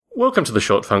Welcome to the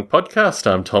Short Funk Podcast.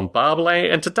 I'm Tom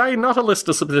Barbalet, and today not a list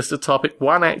of suggested topic,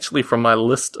 one actually from my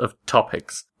list of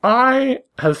topics. I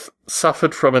have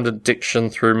suffered from an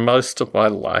addiction through most of my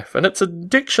life, and it's an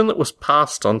addiction that was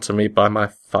passed on to me by my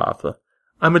father.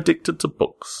 I'm addicted to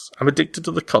books. I'm addicted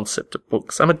to the concept of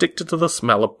books. I'm addicted to the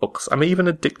smell of books. I'm even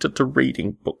addicted to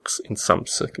reading books in some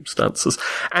circumstances.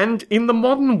 And in the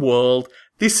modern world,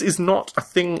 this is not a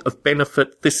thing of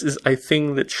benefit. This is a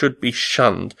thing that should be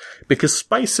shunned, because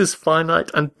space is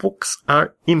finite and books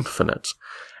are infinite.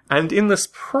 And in this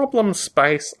problem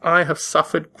space, I have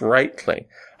suffered greatly.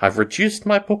 I've reduced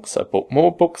my books, I've bought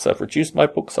more books, I've reduced my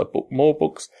books, I've bought more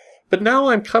books. But now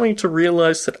I'm coming to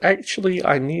realize that actually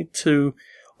I need to,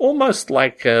 almost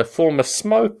like a former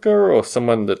smoker or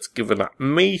someone that's given up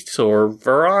meat or a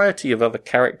variety of other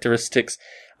characteristics,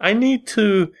 I need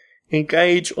to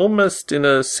engage almost in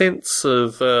a sense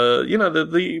of,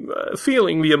 the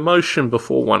feeling, the emotion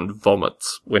before one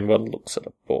vomits when one looks at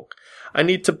a book. I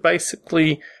need to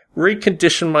basically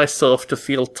recondition myself to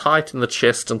feel tight in the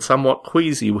chest and somewhat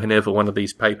queasy whenever one of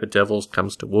these paper devils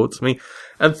comes towards me.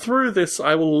 And through this,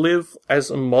 I will live as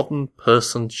a modern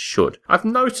person should. I've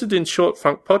noted in Short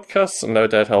Funk podcasts, and no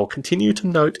doubt I'll continue to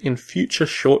note in future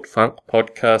Short Funk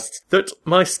podcasts, that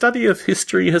my study of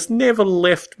history has never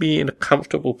left me in a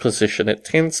comfortable position. It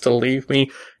tends to leave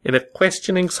me in a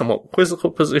questioning, somewhat quizzical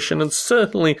position, and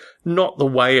certainly not the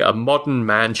way a modern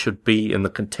man should be in the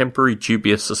contemporary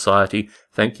dubious society.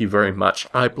 Thank you very much.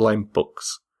 I blame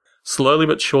books. Slowly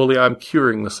but surely I'm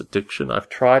curing this addiction. I've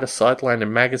tried a sideline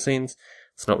in magazines.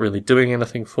 It's not really doing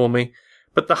anything for me.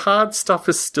 But the hard stuff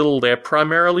is still there,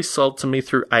 primarily sold to me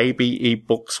through ABE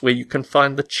Books, where you can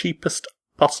find the cheapest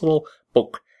possible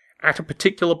book at a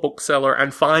particular bookseller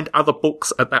and find other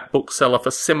books at that bookseller for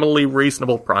similarly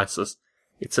reasonable prices.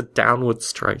 It's a downward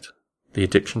straight, the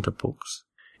addiction to books.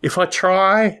 If I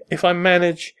try, if I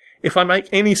manage, if I make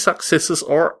any successes,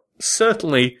 or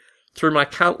certainly through my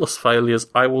countless failures,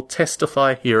 I will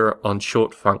testify here on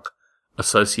Short Funk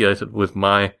associated with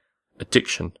my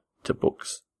addiction to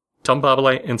books. Tom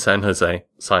Barbalet in San Jose,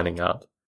 signing out.